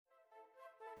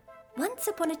Once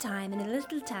upon a time, in a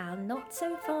little town not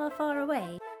so far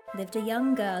away, lived a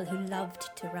young girl who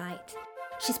loved to write.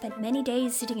 She spent many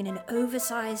days sitting in an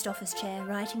oversized office chair,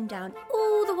 writing down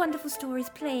all the wonderful stories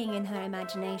playing in her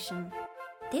imagination.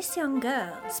 This young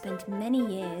girl spent many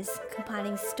years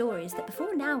compiling stories that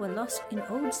before now were lost in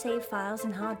old save files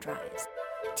and hard drives.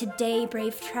 Today,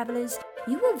 brave travellers,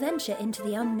 you will venture into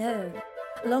the unknown.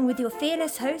 Along with your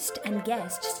fearless host and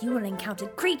guests, you will encounter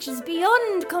creatures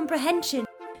beyond comprehension,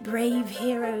 brave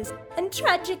heroes, and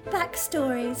tragic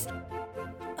backstories.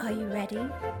 Are you ready?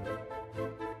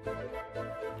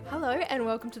 Hello and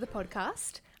welcome to the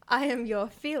podcast. I am your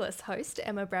fearless host,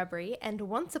 Emma Bradbury, and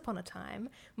once upon a time,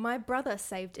 my brother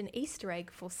saved an Easter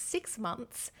egg for 6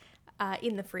 months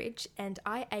in the fridge, and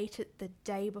I ate it the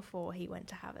day before he went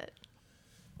to have it.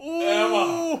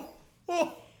 Emma!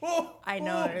 I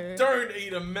know. Don't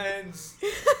eat a man's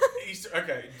Easter.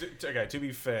 Okay. To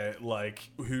be fair, like,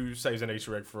 who saves an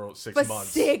Easter egg for 6 For months?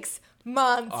 6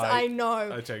 months, I know.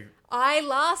 Okay. I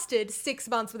lasted 6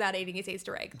 months without eating his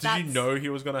Easter egg. Did you know he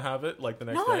was gonna have it like the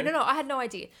next day? No. I had no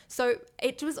idea. So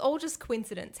it was all just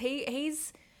coincidence.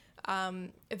 He's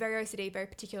very OCD, very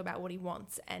particular about what he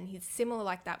wants, and he's similar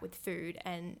like that with food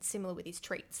and similar with his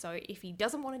treats. So if he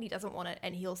doesn't want it, he doesn't want it,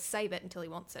 and he'll save it until he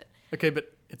wants it. Okay,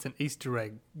 but it's an Easter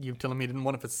egg. You're telling me you didn't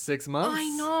want it for 6 months? I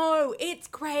know, it's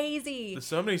crazy. There's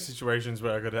so many situations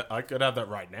where I could have that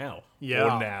right now. Yeah.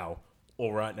 Or now.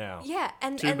 Or right now. Yeah,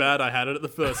 Too bad I had it at the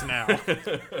first now.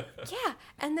 Yeah,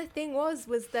 and the thing was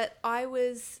that I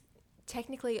was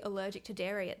technically allergic to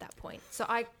dairy at that point, so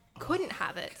I couldn't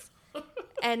have it.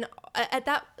 And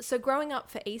so growing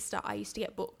up for Easter, I used to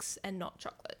get books and not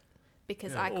chocolate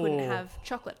because I couldn't have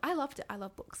chocolate. I loved it. I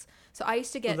love books. So I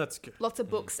used to get that's good. lots of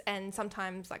books and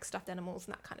sometimes like stuffed animals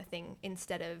and that kind of thing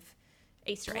instead of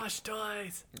Easter eggs. Plush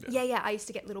toys. Yeah. I used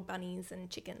to get little bunnies and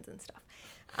chickens and stuff.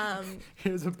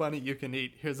 Here's a bunny you can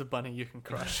eat. Here's a bunny you can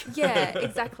crush. Yeah,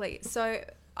 exactly. So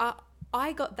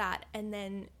I got that, and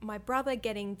then my brother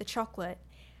getting the chocolate,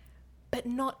 but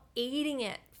not eating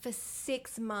it for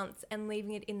 6 months and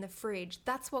leaving it in the fridge.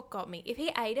 That's what got me. If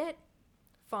he ate it,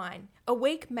 fine. A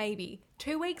week, maybe.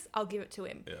 2 weeks, I'll give it to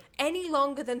him. Yeah. Any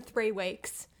longer than 3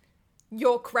 weeks,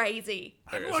 you're crazy.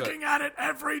 I'm looking at it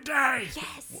every day.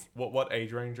 Yes. What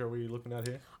age range are we looking at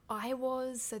here?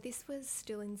 So this was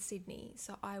still in Sydney,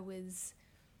 so I was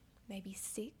maybe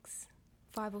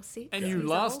 5 or 6. And you years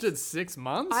lasted old. 6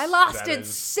 months? I lasted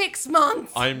is- 6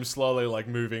 months. I'm slowly like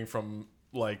moving from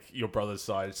like your brother's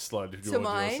side slowly towards your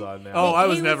mine? side now. Oh, I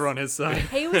was He never was- on his side.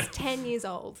 He was 10 years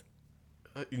old.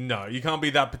 No, you can't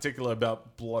be that particular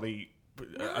about bloody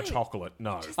a chocolate.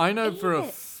 No. I know for a Eat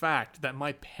it. fact that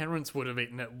my parents would have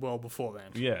eaten it well before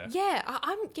then. Yeah. Yeah,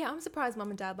 I'm surprised Mum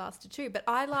and Dad lasted too, but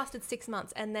I lasted 6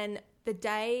 months, and then the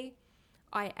day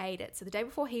I ate it, so the day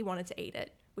before he wanted to eat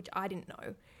it, which I didn't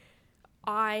know,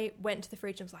 I went to the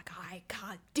fridge and was like, I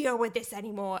can't deal with this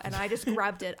anymore, and I just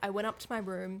grabbed it. I went up to my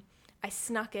room, I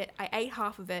snuck it, I ate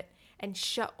half of it, and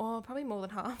probably more than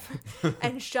half,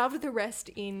 and shoved the rest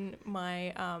in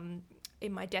my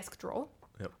desk drawer.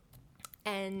 Yep.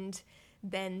 And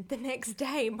then the next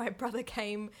day, my brother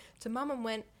came to Mum and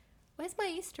went, "Where's my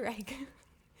Easter egg?"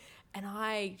 And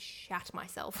I shat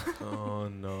myself. Oh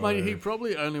no. Like, he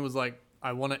probably only was like,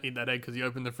 I want to eat that egg because he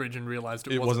opened the fridge and realized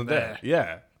it, It wasn't there.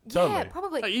 Yeah. Totally. Yeah,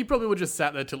 probably. Like, he probably would just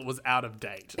sat there till it was out of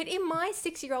date. But in my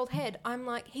 6-year-old head, I'm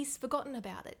like, he's forgotten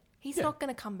about it. He's not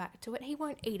going to come back to it. He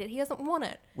won't eat it. He doesn't want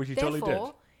it. Which he totally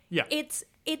did. Yeah.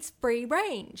 It's free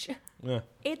range. Yeah.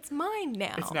 It's mine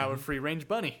now. It's now a free-range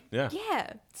bunny. Yeah.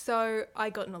 Yeah. So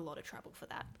I got in a lot of trouble for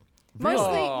that. Really?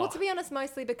 Mostly, well, to be honest,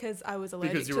 mostly because I was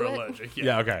allergic Because you to were it. allergic.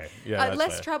 Yeah. Okay. Yeah. That's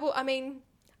Less fair. trouble. I mean,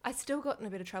 I still got in a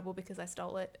bit of trouble because I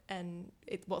stole it and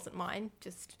it wasn't mine,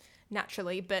 just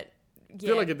naturally. But yeah, I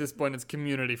feel like at this point it's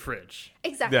community fridge.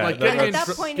 exactly. Yeah, Like that- getting, at in, that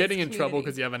point, getting it's in trouble community.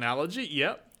 because you have an allergy,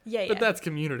 yep. Yeah, But yeah. that's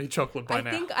community chocolate by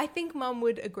now. I think Mum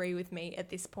would agree with me at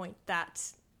this point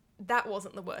that that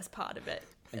wasn't the worst part of it.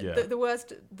 Yeah. The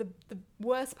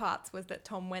worst parts was that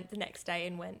Tom went the next day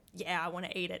and went, "Yeah, I want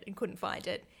to eat it," and couldn't find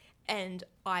it, and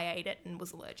I ate it and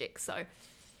was allergic. So,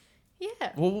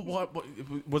 yeah. Well, what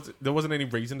was it, there wasn't any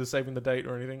reason to saving the date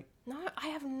or anything? No, I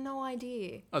have no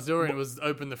idea. Azorian was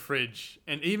open the fridge,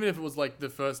 and even if it was like the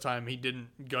first time he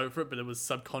didn't go for it, but it was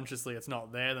subconsciously it's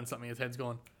not there, then something in his head's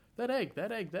gone, that egg,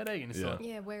 and he's Yeah. like,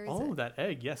 Yeah, where is oh, it? that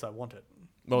egg, yes, I want it.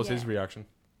 What was his Yeah. reaction?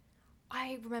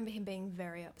 I remember him being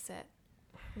very upset.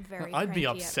 Very I'd be cranky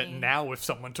at upset me. now if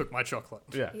someone took my chocolate.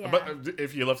 Yeah. Yeah. But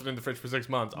if you left it in the fridge for 6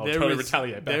 months, I'll There totally is-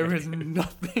 retaliate back. There is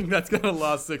nothing that's going to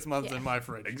last 6 months Yeah. in my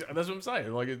fridge. That's what I'm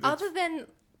saying. Like, it's, Other than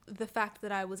the fact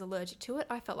that I was allergic to it,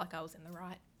 I felt like I was in the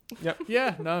right. Yep.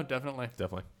 Yeah, no, definitely.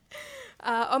 Definitely.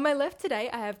 On my left today,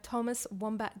 I have Thomas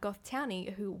Wombat Goth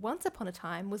Towney, who once upon a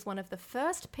time was one of the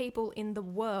first people in the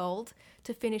world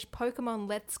to finish Pokemon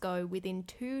Let's Go within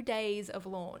 2 days of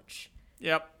launch.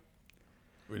 Yep.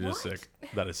 Which is sick.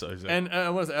 That is so sick. And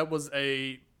it was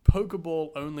a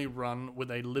Pokeball only run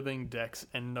with a living dex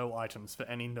and no items for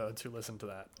any nerds who listen to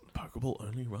that. Pokeball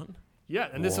only run? Yeah,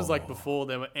 and this was like Whoa. before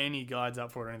there were any guides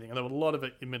out for it or anything. And there were a lot of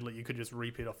it, admittedly, you could just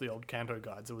repeat off the old Kanto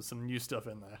guides. There was some new stuff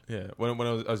in there. Yeah. When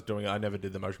I was doing it, I never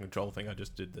did the motion control thing. I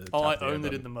just did the. Oh, I tap the air only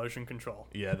button. did the motion control.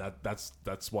 Yeah, that's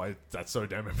why that's so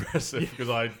damn impressive. Because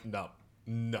no.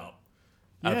 Yeah,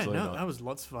 Absolutely no, not. that was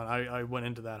lots of fun. I went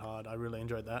into that hard. I really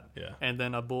enjoyed that. Yeah. And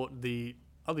then I bought the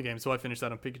other game, so I finished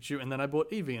that on Pikachu, and then I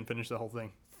bought Eevee and finished the whole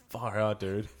thing. Far out,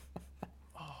 dude.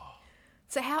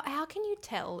 So how can you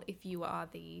tell if you are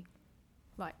the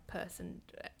person?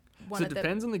 So it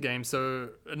depends on the game. So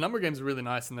a number of games are really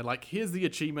nice, and they're like, here's the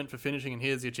achievement for finishing, and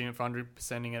here's the achievement for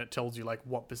 100%ing, and it tells you like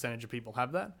what percentage of people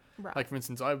have that. Right. Like for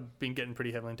instance, I've been getting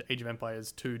pretty heavily into Age of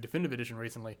Empires 2 Definitive Edition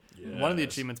recently. One of the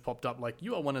Yes. achievements popped up like,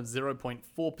 you are one of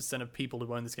 0.4% of people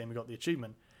who own this game who got the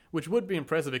achievement, which would be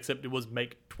impressive, except it was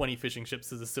make 20 fishing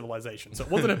ships as a civilization. So it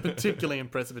wasn't a particularly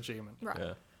impressive achievement. Right.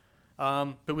 Yeah.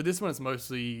 But with this one, it's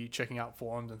mostly checking out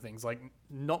forums and things. Like,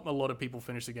 not a lot of people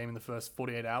finish the game in the first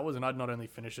 48 hours, and I'd not only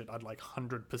finished it, I'd like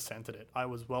 100%ed it. I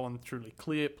was well and truly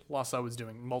clear, plus I was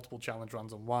doing multiple challenge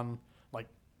runs on one. Like,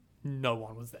 no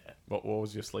one was there. What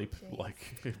was your sleep Jeez.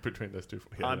 like between those two?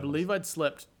 I believe I'd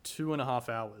slept 2.5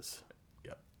 hours.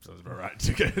 Yep. Sounds about right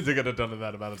to get it done in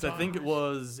that amount of So time. I think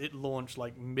it launched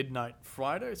like midnight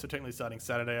Friday, so technically starting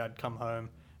Saturday, I'd come home,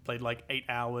 played like 8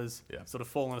 hours, Yeah. sort of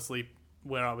fallen asleep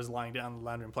where I was lying down in the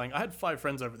lounge room playing. I had 5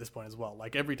 friends over at this point as well.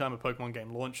 Like every time a Pokemon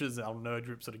game launches, our nerd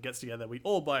group sort of gets together, we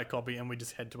all buy a copy, and we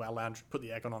just head to our lounge, put the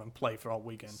aircon on, and play for a whole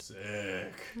weekend.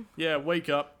 Sick. Yeah, wake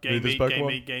up, game this eat, game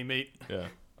Pokemon? eat, game eat. Yeah.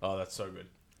 Oh, that's so good.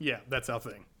 Yeah, that's our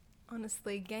thing.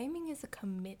 Honestly, gaming is a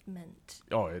commitment.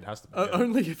 Oh, it has to be.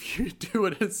 Only if you do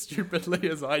it as stupidly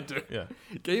as I do. Yeah.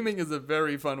 Gaming is a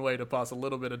very fun way to pass a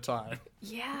little bit of time.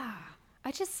 Yeah,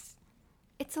 it's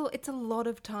a lot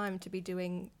of time to be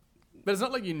doing. But it's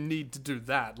not like you need to do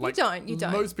that. Like, you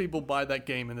don't. Most people buy that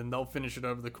game and then they'll finish it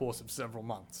over the course of several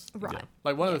months. Right. Yeah.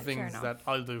 Like, one of Yeah, the fair things enough. that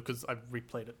I'll do, because I've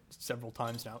replayed it several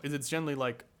times now, is it's generally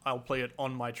like I'll play it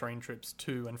on my train trips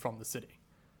to and from the city.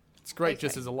 It's great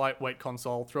just Okay. as a lightweight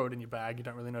console, throw it in your bag, you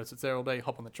don't really notice it's there all day,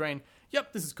 hop on the train.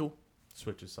 Yep, this is cool.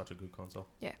 Switch is such a good console.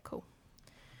 Yeah, cool.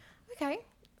 Okay.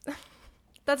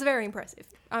 That's very impressive.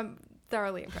 I'm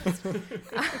thoroughly impressed.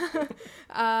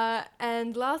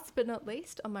 And last but not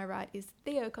least, on my right is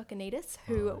Theo Kokkinidis,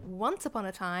 who once upon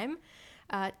a time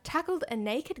tackled a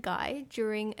naked guy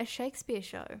during a Shakespeare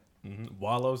show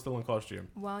While I was still in costume.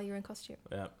 while you're in costume.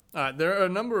 Yeah. All right, there are a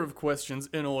number of questions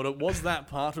in order. Was that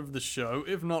part of the show?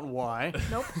 If not, why?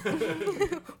 Nope.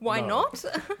 Why No. not?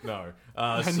 No.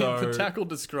 I need So the tackle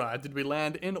described. Did we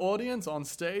land in audience, on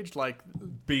stage? Like,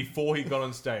 before he got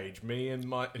on stage, me and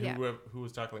my Yeah. who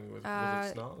was tackling was it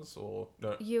Snars or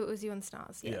no? It was you and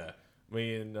Stars. Yeah. Yeah.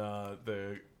 Me and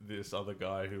this other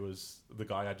guy who was the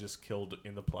guy I just killed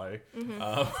in the play. We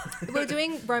were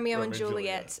doing Romeo Romeo and and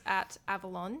Juliet at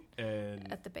Avalon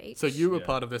And at the beach. so you were Yeah.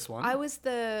 part of this one. I was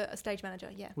the stage manager.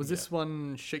 Yeah. Was this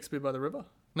one Shakespeare by the River?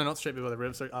 No, not Shakespeare by the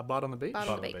River. Sorry, Bard on the Beach. Bard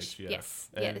Bard on the on the Beach. Beach, yeah. Yes.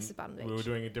 Yeah, And this is Bard on the we were Beach.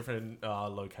 doing different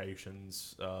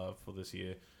locations for this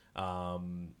year.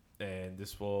 And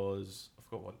this was I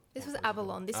forgot what. This what was it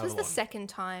Avalon. This was the Avalon. second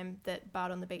time that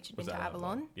Bard on the Beach had Was been to that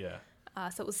Avalon. Yeah.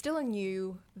 So it was still a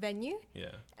new venue.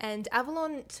 Yeah. And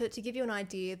Avalon, to give you an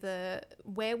idea,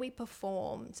 where we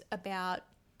performed about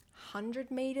 100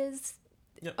 metres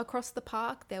Yep. across the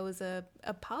park, there was a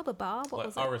pub, a bar. What Like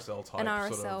was it? RSL type. An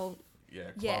Sort RSL. of,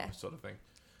 club Yeah. sort of thing.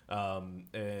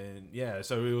 And yeah,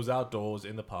 so it was outdoors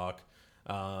in the park.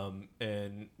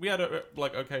 And we had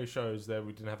okay shows there.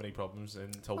 We didn't have any problems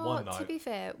until one To night. be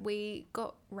fair, we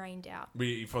got rained out.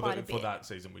 We for quite a bit. that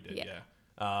season we did, Yeah.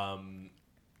 yeah.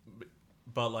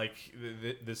 But like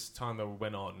this time that we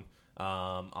went on,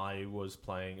 I was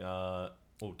playing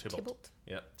Tybalt. Tybalt.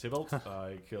 Yeah, Tybalt.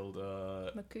 I killed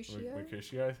Mercutio.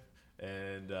 Mercutio,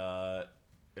 and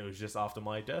it was just after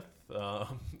my death.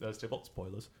 There's Tybalt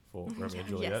spoilers for Romeo and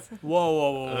Juliet. Yes.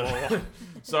 Whoa.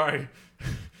 Sorry.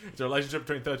 It's a relationship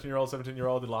between 13-year-old,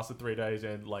 17-year-old. It lasted 3 days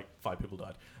and like 5 people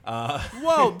died.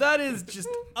 Whoa, that is just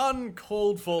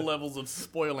uncalled for levels of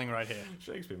spoiling right here.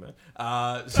 Shakespeare, man.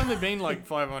 It's only been like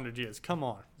 500 years. Come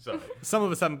on. Sorry. Some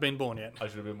of us haven't been born yet. I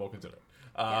should have been more considerate.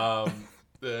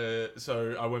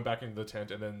 So I went back into the tent,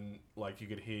 and then like you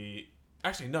could hear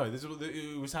Actually, no.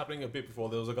 It was happening a bit before.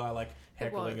 There was a guy like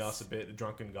heckling was. us a bit, a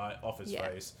drunken guy off his Yeah.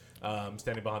 face,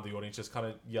 standing behind the audience, just kind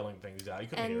of yelling things out. You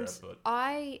couldn't hear And it, but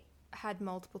I had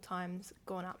multiple times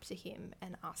gone up to him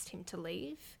and asked him to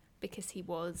leave because he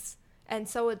was, and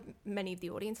so had many of the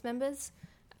audience members,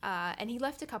 and he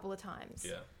left a couple of times.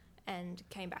 yeah. And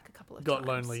came back a couple of Got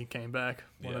times. lonely, came back.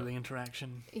 One Yeah. of the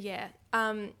interaction. Yeah.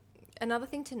 Another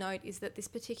thing to note is that this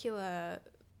particular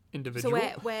Individual.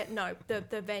 So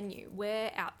the venue,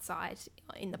 we're outside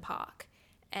in the park,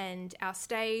 and our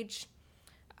stage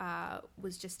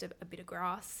was just a bit of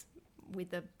grass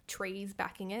with the trees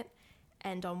backing it.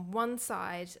 And on one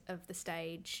side of the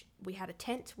stage, we had a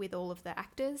tent with all of the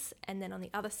actors, and then on the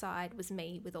other side was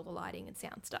me with all the lighting and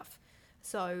sound stuff.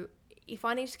 So if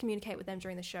I needed to communicate with them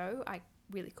during the show, I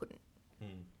really couldn't.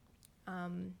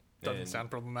 Doesn't And- sound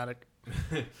problematic.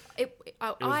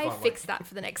 I fun, fixed that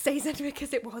for the next season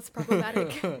because it was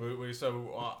problematic.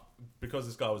 Because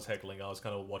this guy was heckling, I was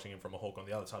kind of watching him from a hawk on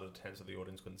the other side of the tent, so the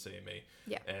audience couldn't see me.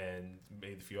 Yeah. And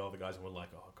me and a few other guys were like,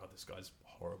 "Oh god, this guy's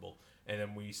horrible." And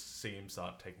then we see him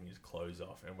start taking his clothes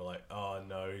off, and we're like, "Oh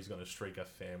no, he's going to streak a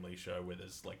family show where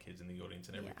there's like kids in the audience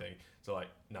and Yeah. everything." So like,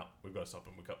 no, we've got to stop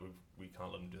him. We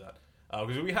can't let him do that.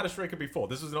 Because we had a streaker before.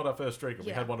 This was not our first streaker. We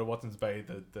Yeah. had one at Watson's Bay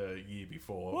the year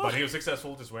before, What? but he was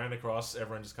successful. Just ran across.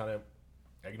 Everyone just kind of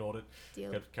ignored it.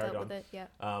 Carried Dealt on. with it, yeah.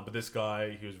 But this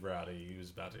guy, he was rowdy. He was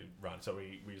about to run. So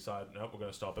we decided, nope, we're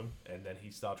going to stop him. And then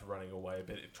he started running away a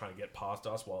bit, trying to get past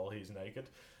us while he's naked.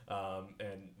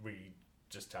 And we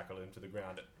just tackled him to the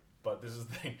ground. But this is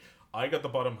the thing. I got the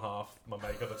bottom half. My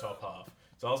mate got the top half.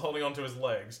 So I was holding onto his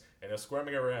legs, and he was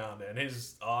squirming around, and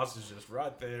his ass is just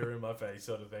right there in my face,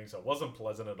 sort of thing. So it wasn't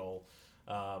pleasant at all.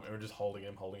 And we're just holding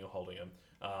him.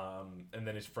 And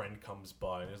then his friend comes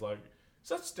by, and he's like, "Is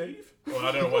that Steve?" Well,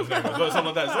 I don't know what his name was, but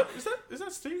something like that. Is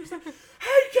that Steve? Is that,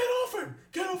 "Hey, get off him!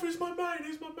 Get off! He's my mate!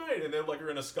 He's my mate!" And then like we're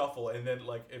in a scuffle, and then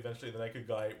like eventually the naked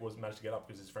guy managed to get up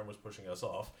because his friend was pushing us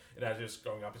off, and as he's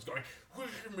going up, he's going,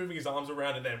 moving his arms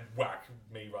around, and then whack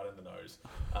me right in the nose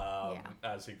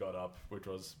as he got up, which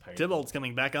was painful. Tybalt's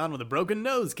coming back on with a broken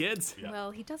nose, kids. Yeah.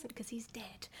 Well, he doesn't because he's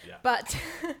dead. Yeah. But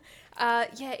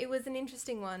it was an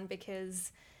interesting one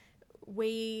because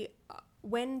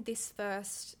when this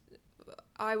first,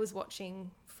 I was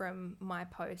watching from my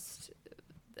post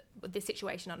this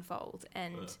situation unfold,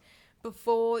 and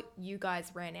before you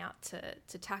guys ran out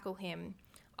to tackle him,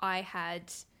 I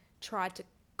had tried to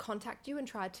contact you and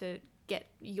tried to get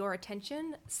your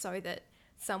attention so that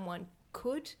someone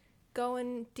could go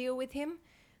and deal with him.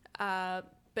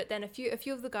 But then a few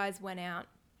of the guys went out.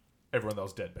 Everyone that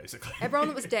was dead, basically. Everyone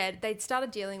that was dead, they'd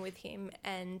started dealing with him,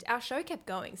 and our show kept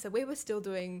going. So we were still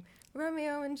doing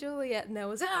Romeo and Juliet, and there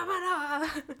was in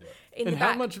And the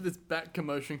how back. much of this back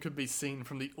commotion could be seen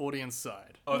from the audience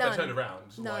side? Oh, None. they turned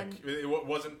around. None. Like it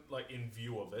wasn't like in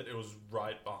view of it. It was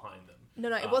right behind them. No,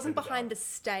 it wasn't in the behind the dark.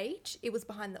 stage. It was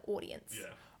behind the audience. Yeah.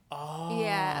 Oh.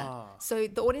 Yeah. So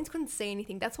the audience couldn't see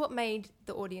anything. That's what made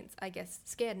the audience, I guess,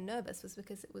 scared and nervous, was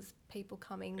because it was people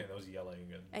coming And there was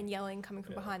yelling and yelling coming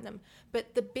from Yeah. behind them.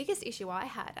 But the biggest issue I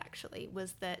had actually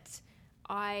was that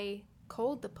I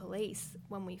called the police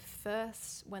when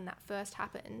that first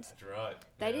happened. That's right.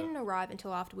 They Yeah. didn't arrive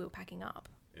until after we were packing up.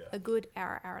 Yeah. A good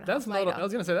hour and a That's half not. later. I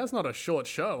was going to say that's not a short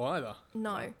show either.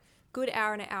 No. Good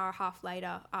hour and an hour and a half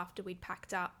later, after we'd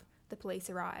packed up, the police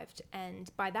arrived. And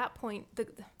by that point,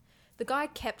 the guy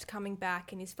kept coming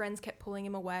back, and his friends kept pulling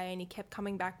him away, and he kept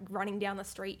coming back, running down the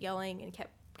street yelling, and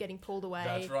kept getting pulled away.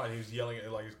 That's right. He was yelling,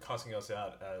 like cussing us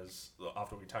out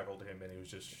after we tackled him, and he was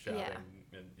just shouting,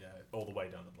 and all the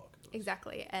way down the block.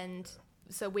 Exactly. And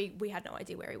so we had no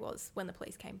idea where he was when the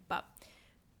police came. But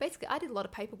basically, I did a lot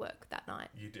of paperwork that night.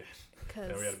 You did. Cause,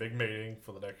 And we had a big meeting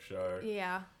for the next show,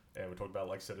 yeah. and we talked about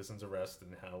like citizens arrest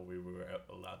and how we were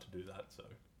allowed to do that. So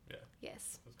yeah,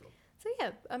 Yes. that's cool. So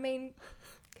yeah, I mean,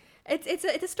 it's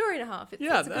a story and a half. It's,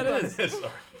 Yeah, it's a that good one. is.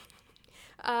 Sorry.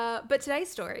 But today's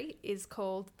story is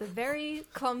called The Very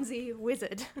Clumsy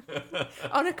Wizard.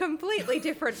 On a completely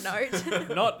different note.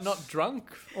 not drunk,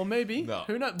 or maybe. No.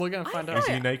 Who knows? We're going to find don't out.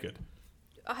 know. Is he naked?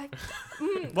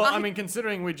 Well, I mean,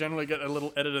 considering we generally get a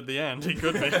little edit at the end, he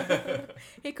could be.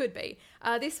 It could be.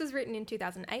 This was written in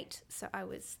 2008, so I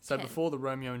was 10. So before the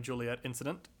Romeo and Juliet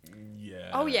incident.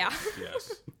 Yeah. Oh, yeah.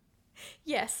 Yes.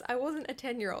 Yes, I wasn't a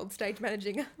 10-year-old stage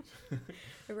managing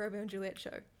a Romeo and Juliet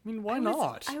show. I mean, why I was-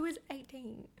 not? I was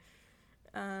 18.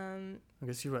 I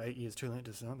guess you were 8 years too late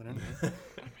to start, but anyway.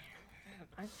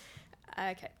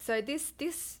 Okay, so this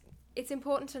it's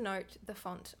important to note the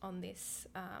font on this.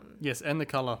 Yes, and the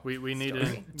colour. We need Story.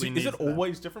 it. We Is need it that.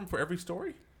 always different for every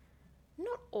story?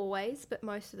 Not always, but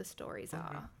most of the stories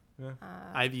are.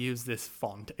 I've used this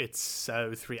font. It's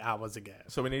so 3 hours ago.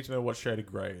 So we need to know what shade of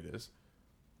grey it is.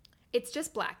 It's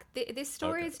just black. This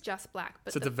story Okay. is just black.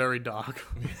 But So it's a very dark.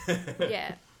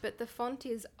 yeah, but the font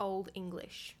is Old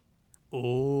English.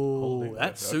 Oh, English,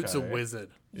 that suits a okay. wizard.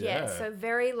 Yeah, Yeah. so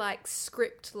very like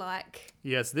script like.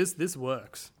 Yes, this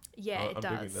works. Yeah, it I'm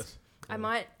does. digging this. I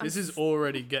might. This is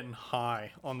already getting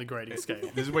high on the grading scale.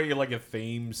 This is where your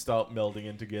themes start melding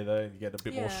in together and you get a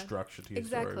bit more Yeah, structure to your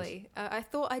stories. exactly. I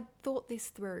thought this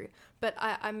through, but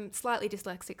I'm slightly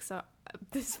dyslexic, so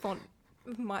this font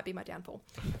might be my downfall.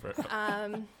 I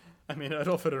mean, I'd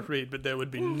offer to read, but there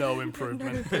would be no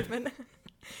improvement. No improvement.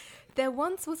 There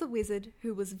once was a wizard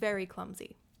who was very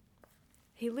clumsy.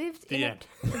 He lived The in end.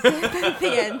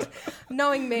 the end.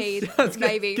 Knowing me,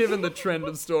 maybe. Given the trend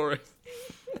of stories.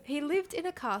 He lived in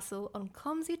a castle on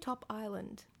Clumsy Top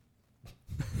Island.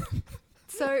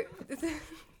 So,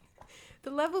 the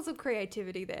levels of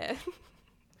creativity there.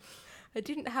 I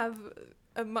didn't have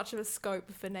much of a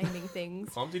scope for naming things.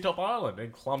 Clumsy Top Island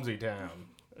in Clumsy Town.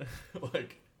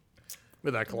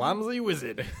 With a clumsy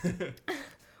wizard.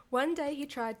 One day he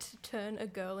tried to turn a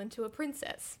girl into a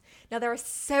princess. Now, there are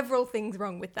several things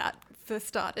wrong with that, for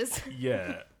starters.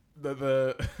 Yeah.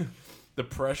 The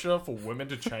pressure for women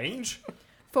to change.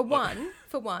 For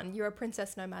one, you're a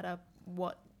princess no matter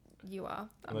what you are.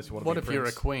 Unless you want to What be if you're a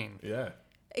prince. queen? Yeah.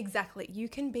 Exactly. You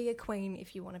can be a queen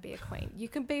if you want to be a queen. You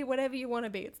can be whatever you want to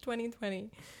be. It's 2020.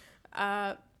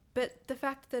 But the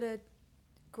fact that a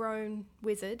grown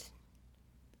wizard,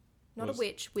 not a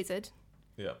witch, wizard,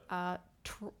 Yeah.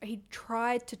 he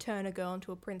tried to turn a girl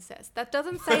into a princess. That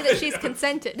doesn't say that she's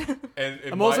consented. And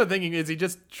I'm also thinking, is he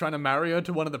just trying to marry her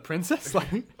to one of the princes? Like,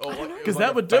 because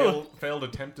that would do failed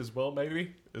attempt as well,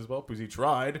 because he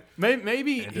tried.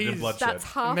 maybe Ended in he's bloodshed. That's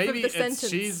half maybe of the it's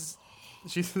sentence.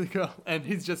 she's the girl, and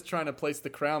he's just trying to place the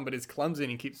crown, but he's clumsy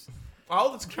and he keeps.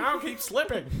 Oh, this cow keeps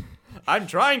slipping. I'm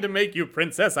trying to make you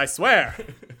princess, I swear.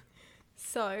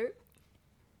 So,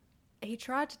 he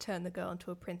tried to turn the girl into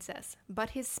a princess,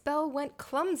 but his spell went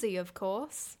clumsy, of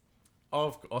course.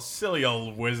 Silly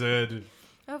old wizard.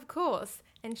 Of course.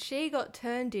 And she got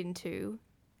turned into...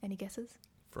 Any guesses?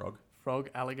 Frog. Frog,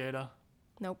 alligator,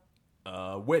 Nope.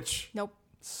 Witch. Nope.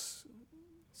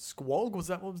 squall. Was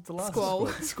that what was the last? Squall.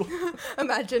 Squall.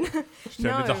 Imagine. She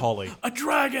turned into Holly. A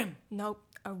dragon. Nope.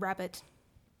 A rabbit.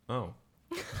 Oh.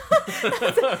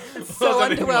 So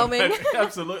underwhelming.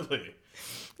 Absolutely.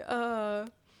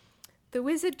 The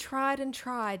wizard tried and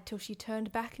tried till she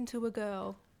turned back into a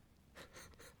girl.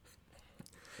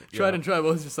 Tried and tried.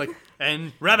 Well, it's just like,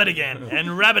 and rabbit again,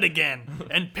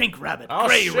 and pink rabbit, Oh,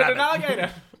 grey shit, rabbit, an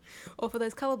alligator. Or for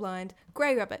those colourblind,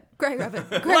 grey rabbit, grey rabbit,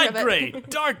 grey light rabbit. grey,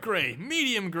 dark grey,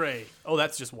 medium grey. Oh,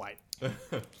 that's just white.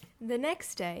 The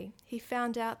next day, he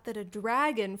found out that a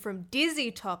dragon from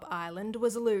Dizzy Top Island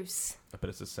was loose. I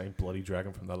bet it's the same bloody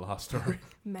dragon from the last story.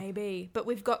 Maybe. But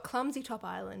we've got Clumsy Top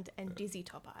Island and Dizzy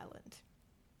Top Island.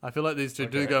 I feel like these two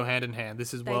do Okay. go hand in hand.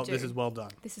 This is They well. do. This is well done.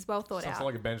 This is well thought Sounds out.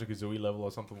 like a Banjo-Kazooie level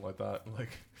or something like that. Like,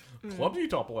 Clumsy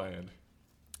Top Land.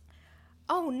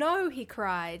 Oh no, he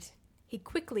cried. He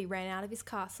quickly ran out of his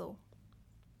castle.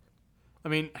 I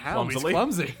mean, how he's Clumsily?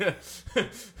 clumsy. I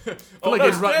feel Oh, like no,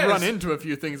 he'd stairs. run into a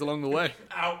few things along the way.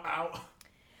 Ow, ow.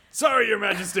 Sorry, Your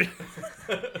Majesty.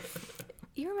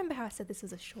 You remember how I said this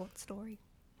was a short story?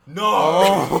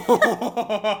 No!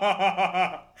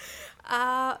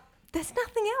 There's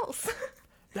nothing else.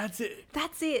 That's it.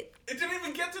 That's it. It didn't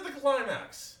even get to the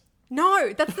climax.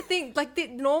 No, that's the thing. Like,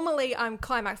 normally I'm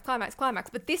climax,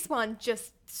 but this one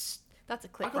just... That's a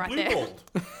I clip got right blue there. balled.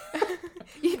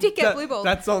 You did get blue ball.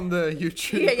 That's on the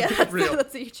YouTube. Yeah, that's reel.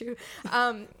 that's YouTube.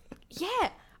 Yeah,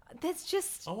 there's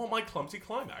just... I want my clumsy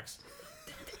climax.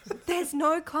 There's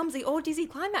no clumsy or dizzy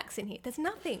climax in here. There's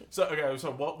nothing. So, okay,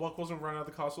 so what wasn't run out of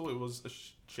the castle? It was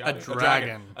A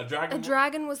dragon. A dragon. A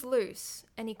dragon was loose,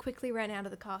 and he quickly ran out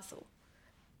of the castle.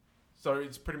 So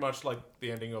it's pretty much like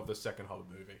the ending of the second Hobbit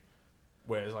movie.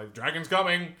 Where it's like, dragon's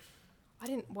coming. I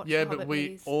didn't watch Yeah, the but Hobbit we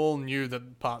movies. all knew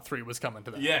that part 3 was coming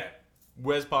to that. Yeah.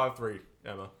 Where's part 3,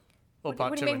 Emma? Or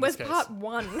part What do 2 you mean? in Where's this case. part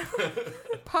 1?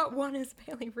 Part 1 is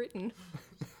barely written.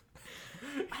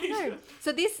 I don't know.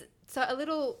 So this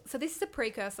is a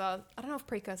precursor. I don't know if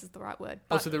precursor is the right word.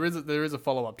 But Oh, so there is a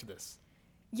follow up to this.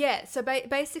 yeah, so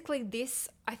basically this,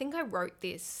 I think I wrote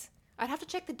this. I'd have to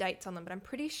check the dates on them, but I'm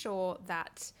pretty sure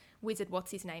that Wizard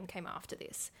What's His Name came after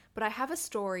this. But I have a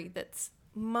story that's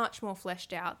much more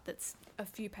fleshed out, that's a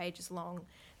few pages long,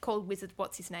 called Wizard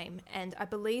What's His Name. And I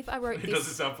believe I wrote It this...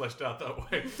 doesn't sound fleshed out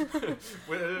that way.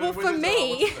 Well, for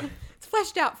me, it's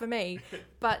fleshed out for me.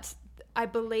 But I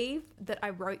believe that I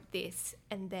wrote this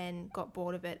and then got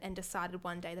bored of it and decided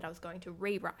one day that I was going to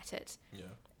rewrite it. Yeah.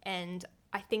 And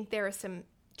I think there are some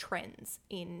trends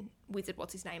in Wizard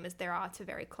What's His Name as there are to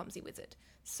Very Clumsy Wizard.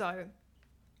 So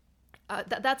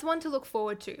that's one to look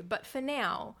forward to. But for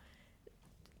now,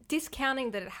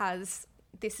 discounting that it has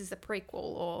this is a prequel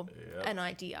or an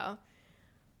idea,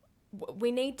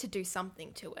 we need to do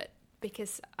something to it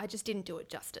because I just didn't do it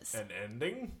justice. An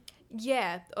ending?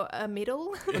 Yeah, a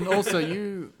middle. And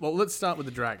also let's start with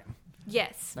the dragon.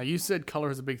 Yes. Now you said color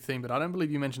is a big theme, but I don't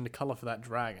believe you mentioned a color for that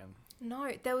dragon.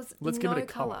 No, there was Let's no give it a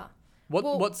color.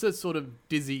 What's a sort of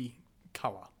dizzy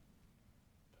color?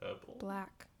 Purple?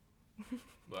 Black.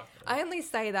 Black. I only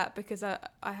say that because I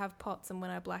have POTS and when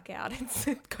I black out,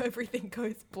 everything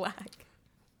goes black.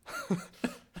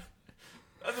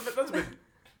 That's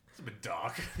a bit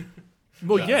dark.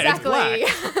 Well, yeah, Exactly.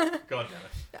 it's black. God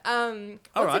damn it.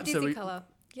 All What's right, a dizzy colour?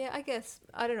 Yeah, I guess.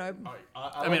 I don't know.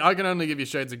 I mean, I can only give you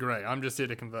shades of grey. I'm just here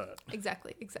to convert.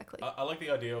 Exactly. I like the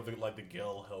idea of the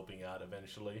girl helping out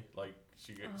eventually. Like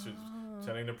she's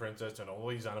turning to princess, turning all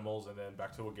these animals, and then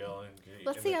back to a girl.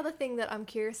 That's the other thing that I'm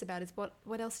curious about is what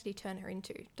else did he turn her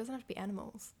into? It doesn't have to be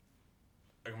animals.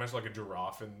 I can imagine like a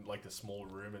giraffe in like the small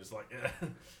room, and it's like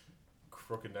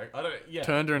crooked neck. I don't. Yeah.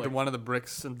 Turned her into one of the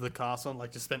bricks into the castle, and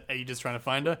like just spent ages trying to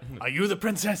find her. Are you the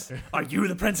princess? Are you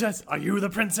the princess? Are you the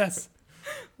princess?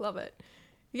 Love it.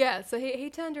 Yeah, so he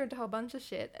turned her into a whole bunch of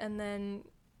shit and then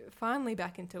finally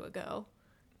back into a girl.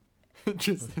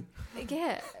 Just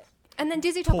Yeah. And then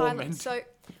Dizzy Top Torment. Island. So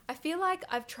I feel like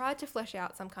I've tried to flesh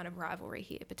out some kind of rivalry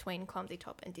here between Clumsy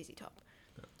Top and Dizzy Top.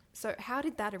 So how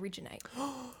did that originate?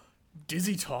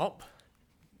 Dizzy Top,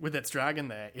 with its dragon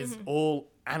there, is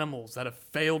all animals that have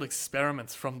failed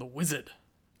experiments from the wizard.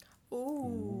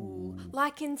 Ooh.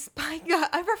 Like in Spy...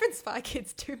 I've referenced Spy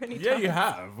Kids too many times. Yeah, you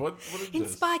have. What is In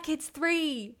this? Spy Kids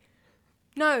 3.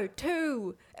 No,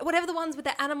 2. Whatever the ones with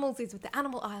the animals is, with the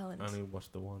Animal Island. I only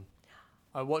watched the one.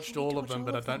 I watched You need all to of watch them, all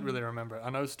but I of don't them. really remember it. I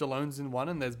know Stallone's in one,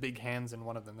 and there's big hands in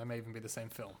one of them. They may even be the same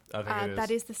film. I think it is.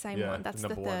 That is the same Yeah, one. That's the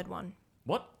number third one.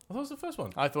 What? I thought it was the first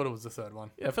one. I thought it was the third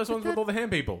one. Yeah, first one's with third- all the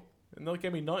hand people, and they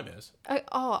gave me nightmares.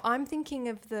 I'm thinking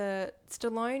of the...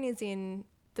 Stallone is in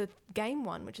the game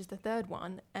one, which is the third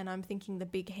one, and I'm thinking the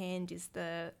big hand is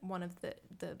the one of the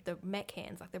mech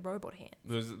hands, like the robot hand.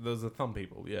 There's the thumb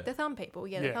people. Yeah. The thumb people,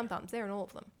 the Yeah. thumbs, they're in all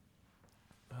of them.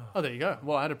 Oh, there you go.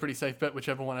 Well, I had a pretty safe bet,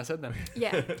 whichever one I said then.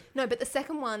 Yeah. No, but the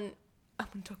second one, I'm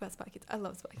going to talk about Spy Kids. I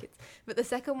love Spy Kids. But the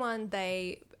second one,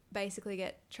 they basically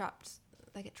get trapped.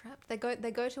 They get trapped? They go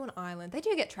to an island. They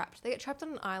do get trapped. They get trapped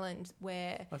on an island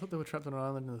where... I thought they were trapped on an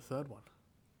island in the third one.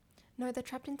 No, they're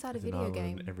trapped inside There's a an video island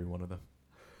game. in every one of them.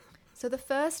 So the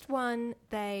first one,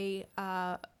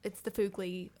 it's the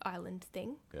Foogly Island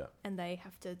thing. Yeah. And they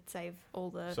have to save all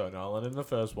the... So an island in the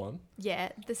first one. Yeah.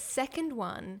 The second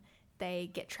one,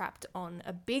 they get trapped on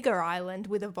a bigger island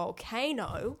with a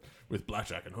volcano. With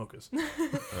blackjack and hookers.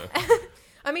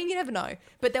 I mean, you never know.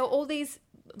 But there were all these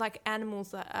like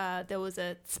animals. There was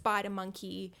a spider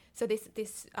monkey. So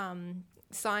this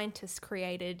scientist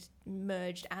created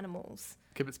merged animals.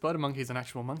 Okay, but Spider Monkey is an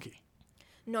actual monkey.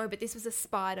 No, but this was a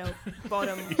spider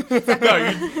bottom.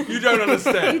 No, you don't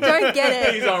understand. You don't get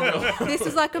it. These are real. This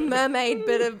was like a mermaid,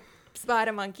 but a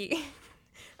spider monkey.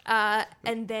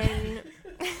 And then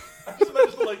I just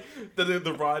imagine like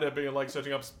the writer being like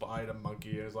searching up spider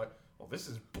monkey and it's like, oh, this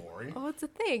is boring. oh, it's a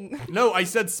thing. No, I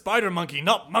said Spider Monkey,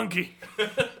 not monkey.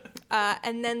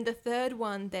 And then the third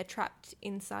one, they're trapped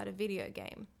inside a video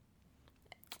game.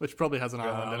 Which probably has an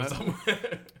island in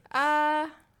it. I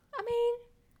mean,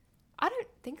 I don't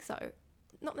think so.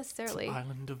 Not necessarily.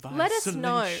 Island of Let us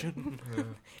know. isolation.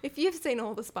 If you've seen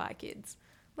all the Spy Kids,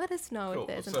 let us know Cool. if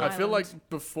there's an So- I feel island. like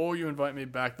before you invite me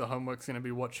back, the homework's going to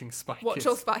be watching Spy Watch Kids.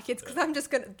 all Spy Kids because I'm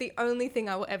just gonna. The only thing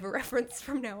I will ever reference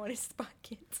from now on is Spy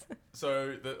Kids.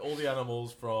 So all the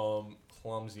animals from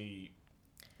Clumsy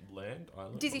Land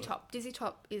Island. Dizzy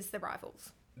Top is the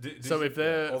rivals. So if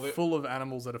they're all the- full of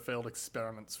animals that have failed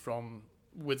experiments from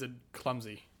Wizard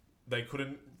Clumsy, they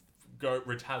couldn't go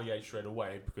retaliate straight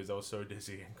away because they were so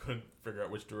dizzy and couldn't figure out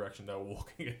which direction they were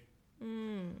walking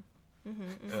in.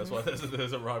 And that's why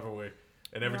there's a rivalry.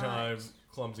 And every Right. time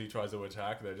Clumsy tries to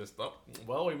attack, they're just, oh,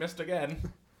 well, we missed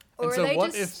again. Or and are so they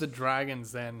what just... if the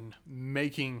dragon's then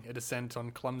making a descent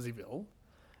on Clumsyville,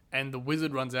 and the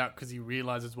wizard runs out because he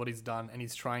realizes what he's done, and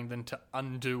he's trying then to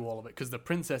undo all of it because the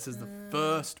princess is the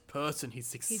first person he's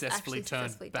successfully actually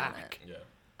turned successfully done back. Yeah.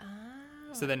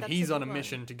 So then that's he's a on a good one.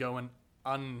 mission to go and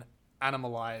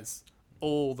unanimalize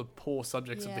all the poor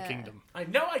subjects of the Yeah. kingdom. I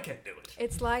know I can do it.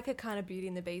 It's like a kind of Beauty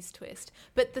and the Beast twist.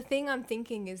 But the thing I'm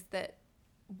thinking is that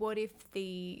what if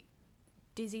the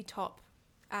Dizzy Top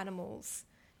animals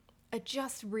are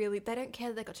just really, they don't care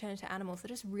that they got turned into animals. They're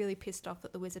just really pissed off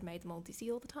that the wizard made them all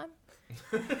dizzy all the time.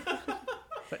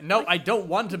 But no, I don't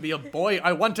want to be a boy.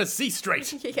 I want to see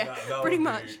straight. Yeah, That pretty would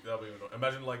much. That'll be annoying.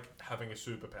 Imagine like having a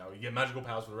superpower. You get magical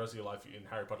powers for the rest of your life in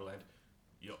Harry Potter land.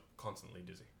 You're constantly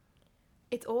dizzy.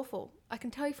 It's awful. I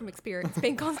can tell you from experience,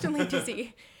 being constantly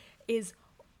dizzy is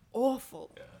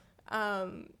awful. Yeah.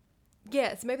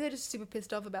 Yeah, so maybe they're just super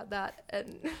pissed off about that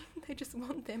and they just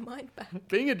want their mind back.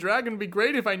 Being a dragon would be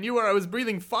great if I knew where I was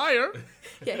breathing fire.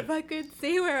 Yeah, if I could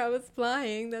see where I was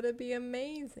flying, that'd be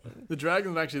amazing. The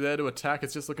dragon's actually there to attack.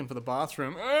 It's just looking for the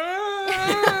bathroom.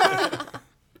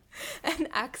 And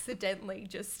accidentally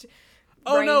just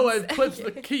Oh no, rains- I've pledged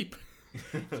the keep.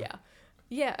 Yeah.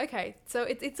 Yeah, okay. So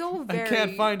it's all very... I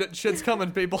can't find it. Shit's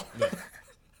coming, people.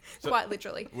 Quite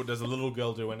literally. Well, does the little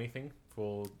girl do anything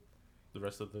for the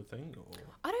rest of the thing? Or?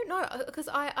 I don't know, because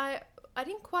I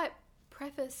didn't quite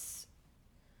preface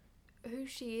who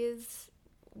she is,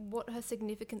 what her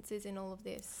significance is in all of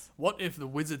this. What if the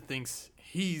wizard thinks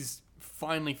he's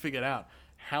finally figured out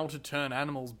how to turn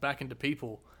animals back into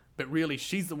people, but really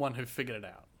she's the one who figured it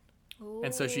out?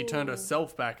 And so she turned Ooh.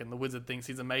 herself back, and the wizard thinks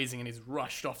he's amazing, and he's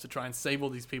rushed off to try and save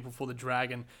all these people before the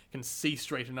dragon can see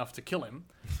straight enough to kill him.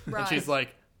 Right. And she's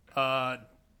like,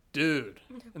 dude.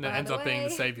 And then By ends the up being the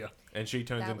way. savior. And she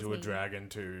turns That into a was me. dragon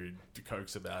to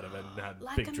coax him out of it and had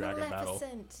Like big a dragon battle.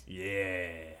 Maleficent.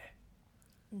 Yeah.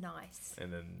 Nice.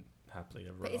 And then happily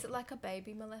ever But is after. it like a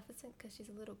baby Maleficent? Because she's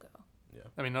a little girl. Yeah.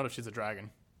 I mean, not if she's a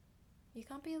dragon. You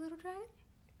can't be a little dragon?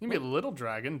 You can be a little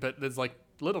dragon, but there's like,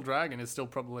 little dragon is still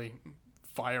probably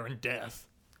fire and death.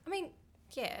 I mean,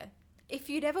 yeah. If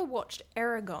you'd ever watched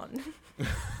Aragon,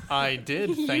 I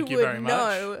did, thank you would very much.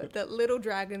 know that little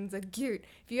dragons are cute.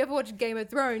 If you ever watched Game of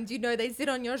Thrones, you know they sit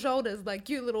on your shoulders like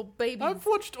cute little babies. I've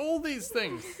watched all these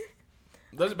things.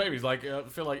 Those are babies. Like, I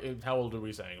feel like, how old are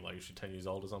we saying? Like, is she 10 years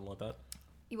old or something like that?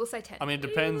 You will say 10. I mean, it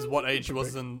depends what age she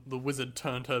was when the wizard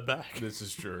turned her back. This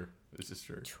is true. This is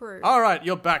true. True. All right,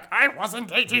 you're back. I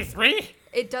wasn't 83.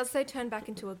 It does say turn back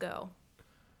into a girl.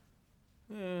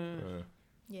 Uh,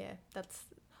 Yeah, that's...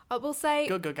 I will say...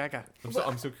 Go, go, gaga.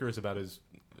 I'm still curious about his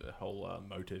whole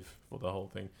motive for the whole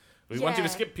thing. We want you to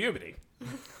Yeah. skip puberty.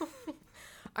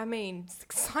 I mean,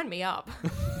 sign me up.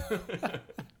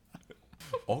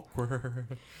 Awkward.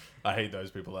 I hate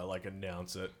those people that like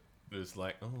announce it. It's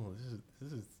like, oh,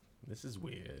 this is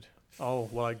weird. Oh,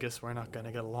 well, I guess we're not going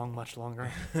to get along much longer.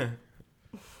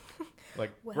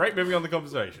 Like, Well. great, moving on the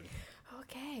conversation.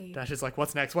 Okay. Dash is like,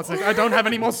 what's next? What's next? I don't have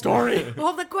any more story.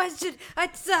 Well, the question...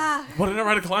 It's... Why didn't I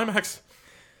write a climax?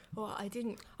 Well, I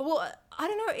didn't... Well, I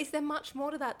don't know. Is there much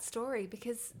more to that story?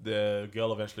 Because... The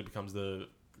girl eventually becomes the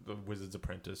wizard's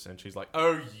apprentice, and she's like,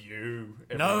 "Oh, you."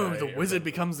 every No, day, the and wizard then-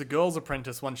 becomes the girl's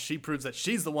apprentice once she proves that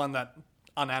she's the one that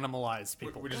unanimalized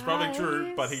people. Which is probably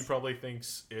true, but he Guys. probably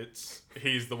thinks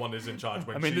he's the one who's in charge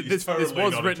when I mean, she's this totally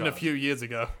was not in written a charge. few years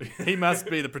ago. He must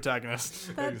be the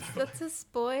protagonist. That's a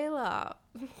spoiler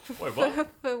Wait, what?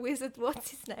 for Wizard. What's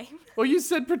his name? Well, you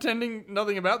said pretending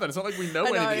nothing about that. It's not like we know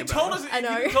I know. anything You about Told it. us, I know.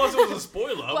 You didn't tell us it was a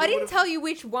spoiler. Well, I didn't tell you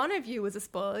which one of you was a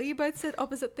spoiler. You both said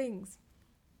opposite things.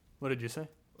 What did you say?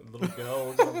 Little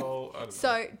girl. I don't know.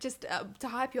 So, just to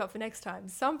hype you up for next time,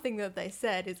 something that they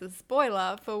said is a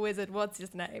spoiler for Wizard. What's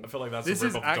his name? I feel like that's This a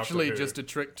is rip-off of actually Doctor Who. just a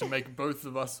trick to make both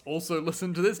of us also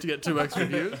listen to this to get 2 extra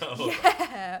views.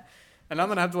 Yeah. And I'm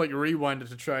going to have to like rewind it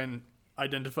to try and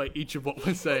identify each of what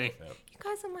we're saying. You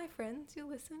guys are my friends. You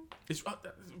listen. Is,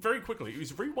 very quickly,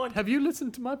 is rewind Have you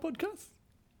listened to my podcast?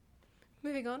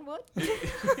 Moving on. What?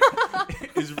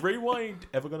 is rewind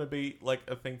ever going to be like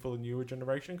a thing for the newer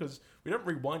generation? Because we don't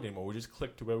rewind anymore. We just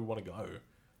click to where we want to go.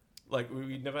 Like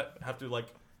we never have to like.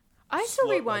 I still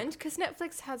Slot, rewind because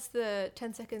Netflix has the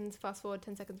 10 seconds fast forward,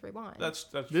 10 seconds rewind. That's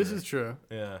This true. is true.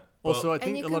 Yeah. Also, Well, I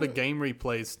think you a lot of can- game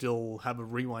replays still have a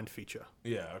rewind feature.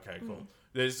 yeah. Okay. Cool.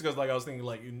 It's because like I was thinking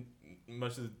like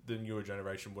most of the newer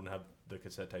generation wouldn't have the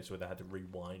cassette tapes where they had to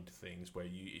rewind things where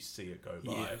you see it go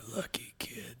by. lucky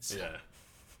kids. Yeah.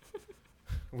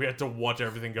 We had to watch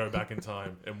everything go back in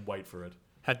time and wait for it.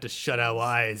 Had to shut our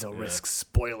eyes or Yeah. risk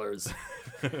spoilers.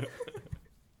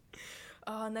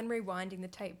 Oh, and then rewinding the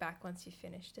tape back once you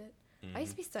finished it. I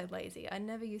used to be so lazy. I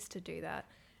never used to do that.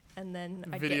 And then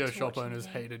I Video shop owners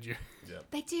hated you. Yeah.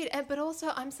 They did, but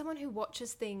also I'm someone who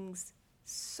watches things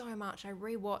so much. I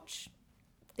rewatch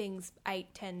things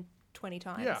 8, 10, 20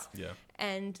 times. Yeah. Yeah.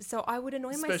 And so I would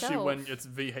annoy Especially myself. when it's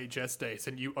VHS days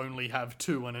and you only have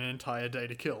 2 on an entire day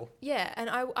to kill. Yeah, and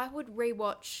I would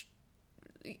rewatch.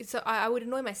 So I would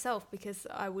annoy myself because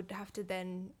I would have to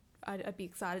then. I'd be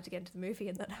excited to get into the movie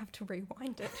and then have to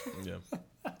rewind it. Yeah.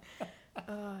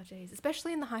 Oh, jeez.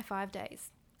 Especially in the high five days.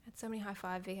 Had so many high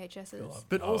five VHSs.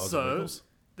 But also, Wiggles.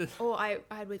 Oh, I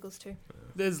had Wiggles too.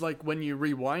 there's like when you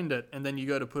rewind it and then you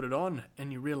go to put it on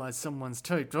and you realize someone's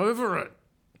taped over it.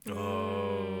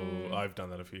 Oh, I've done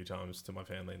that a few times to my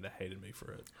family and they hated me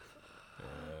for it.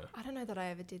 I don't know that I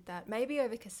ever did that. Maybe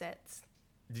over cassettes.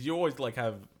 Did you always like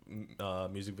have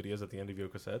music videos at the end of your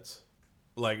cassettes?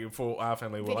 Like for our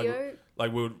family, Video?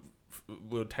 we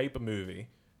would tape a movie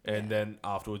and then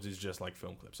afterwards is just like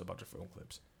film clips, a bunch of film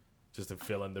clips, just to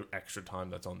fill in the extra time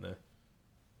that's on there.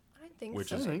 I don't think Which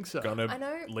so. is I think so. I gonna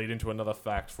know. lead into another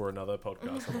fact for another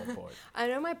podcast at one point. I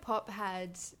know my pop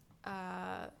had.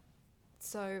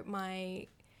 So my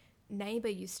neighbor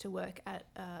used to work at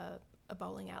a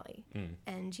bowling alley,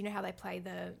 and you know how they play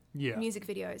the music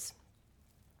videos,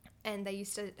 and they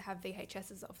used to have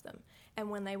VHSs of them.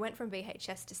 And when they went from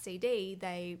VHS to CD,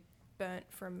 they burnt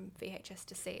from VHS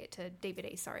to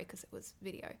DVD. Sorry, because it was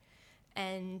video.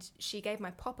 And she gave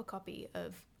my pop a copy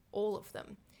of all of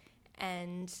them,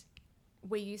 and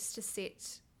I used to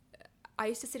sit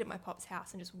at my pop's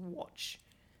house and just watch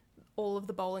all of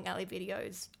the bowling alley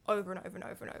videos over and over and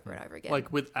over and over and over again.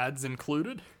 Like with ads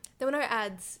included? There were no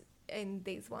ads in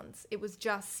these ones. It was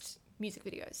just music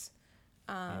videos.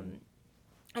 And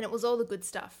it was all the good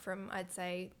stuff from, I'd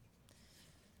say,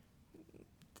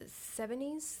 the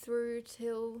 70s through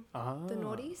till the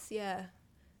noughties. Yeah.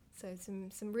 So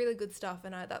some really good stuff.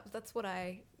 And that's what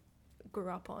I grew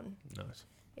up on. Nice.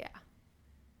 Yeah.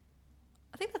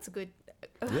 I think that's a good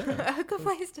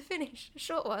place to finish. A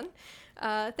short one.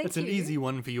 Thank you. It's an easy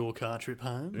one for your car trip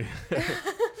home.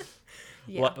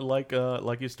 Yeah. Like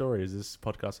your stories, this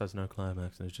podcast has no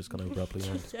climax and it's just going to abruptly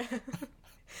end.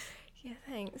 Yeah,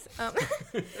 thanks.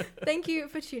 Thank you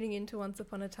for tuning in to Once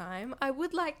Upon a Time. I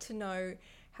would like to know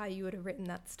how you would have written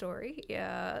that story.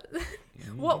 Yeah.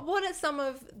 What are some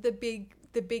of the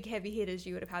big heavy hitters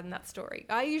you would have had in that story?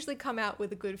 I usually come out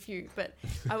with a good few, but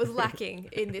I was lacking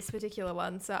in this particular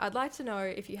one. So I'd like to know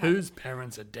if you have... Whose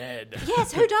parents are dead?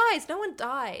 Yes, who dies? No one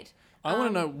died. I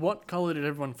want to know, what colour did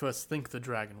everyone first think the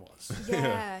dragon was?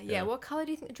 Yeah. What colour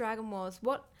do you think the dragon was?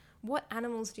 What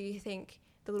animals do you think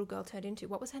the little girl turned into?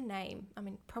 What was her name? I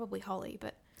mean, probably Holly,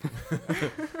 but...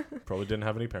 Probably didn't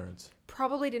have any parents.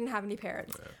 Probably didn't have any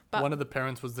parents. Yeah. But One of the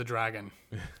parents was the dragon.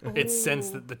 It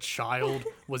sensed that the child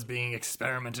was being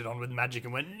experimented on with magic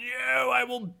and went, "No, I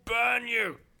will burn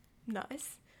you."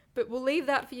 Nice. But we'll leave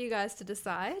that for you guys to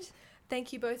decide.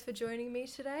 Thank you both for joining me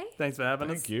today. Thanks for having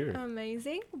us. Thank you.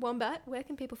 Amazing. Wombat, where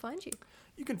can people find you?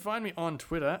 You can find me on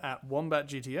Twitter at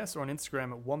WombatGTS or on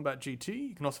Instagram at WombatGT.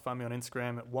 You can also find me on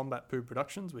Instagram at WombatPoo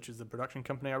Productions, which is the production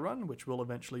company I run, which will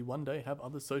eventually one day have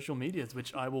other social medias,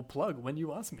 which I will plug when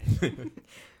you ask me.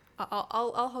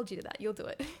 I'll hold you to that. You'll do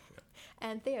it.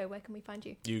 And Theo, where can we find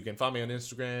you? You can find me on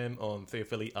Instagram on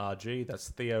TheophiliRG. That's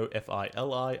Theo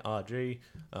FILIRG.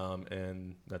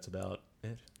 And that's about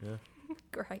it. Yeah.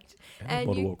 Great. And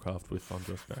Modern Warcraft with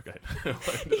Thundress. Okay.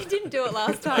 You didn't do it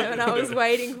last time and I was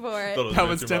waiting for it. I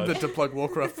was tempted to plug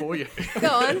Warcraft for you. Go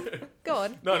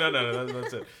on. No,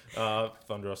 that's it.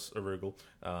 Thundress, Arugel,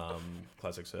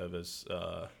 classic servers.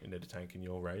 You need a tank in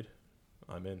your raid.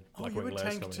 I'm in. Oh, you're a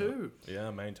tank too.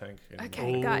 Yeah, main tank.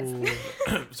 Okay, guys.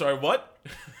 Sorry, what?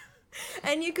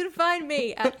 And you can find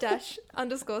me at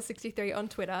 _63 on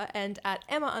Twitter and at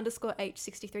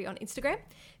Emma_H63 on Instagram.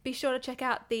 Be sure to check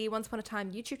out the Once Upon a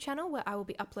Time YouTube channel where I will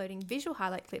be uploading visual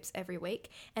highlight clips every week,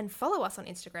 and follow us on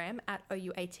Instagram at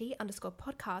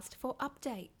OUAT_podcast for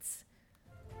updates.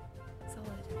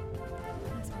 Solid.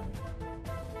 Nice one.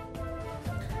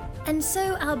 And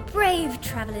so our brave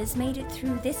travellers made it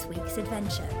through this week's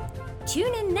adventure.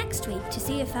 Tune in next week to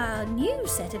see if our new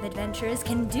set of adventurers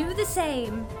can do the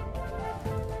same.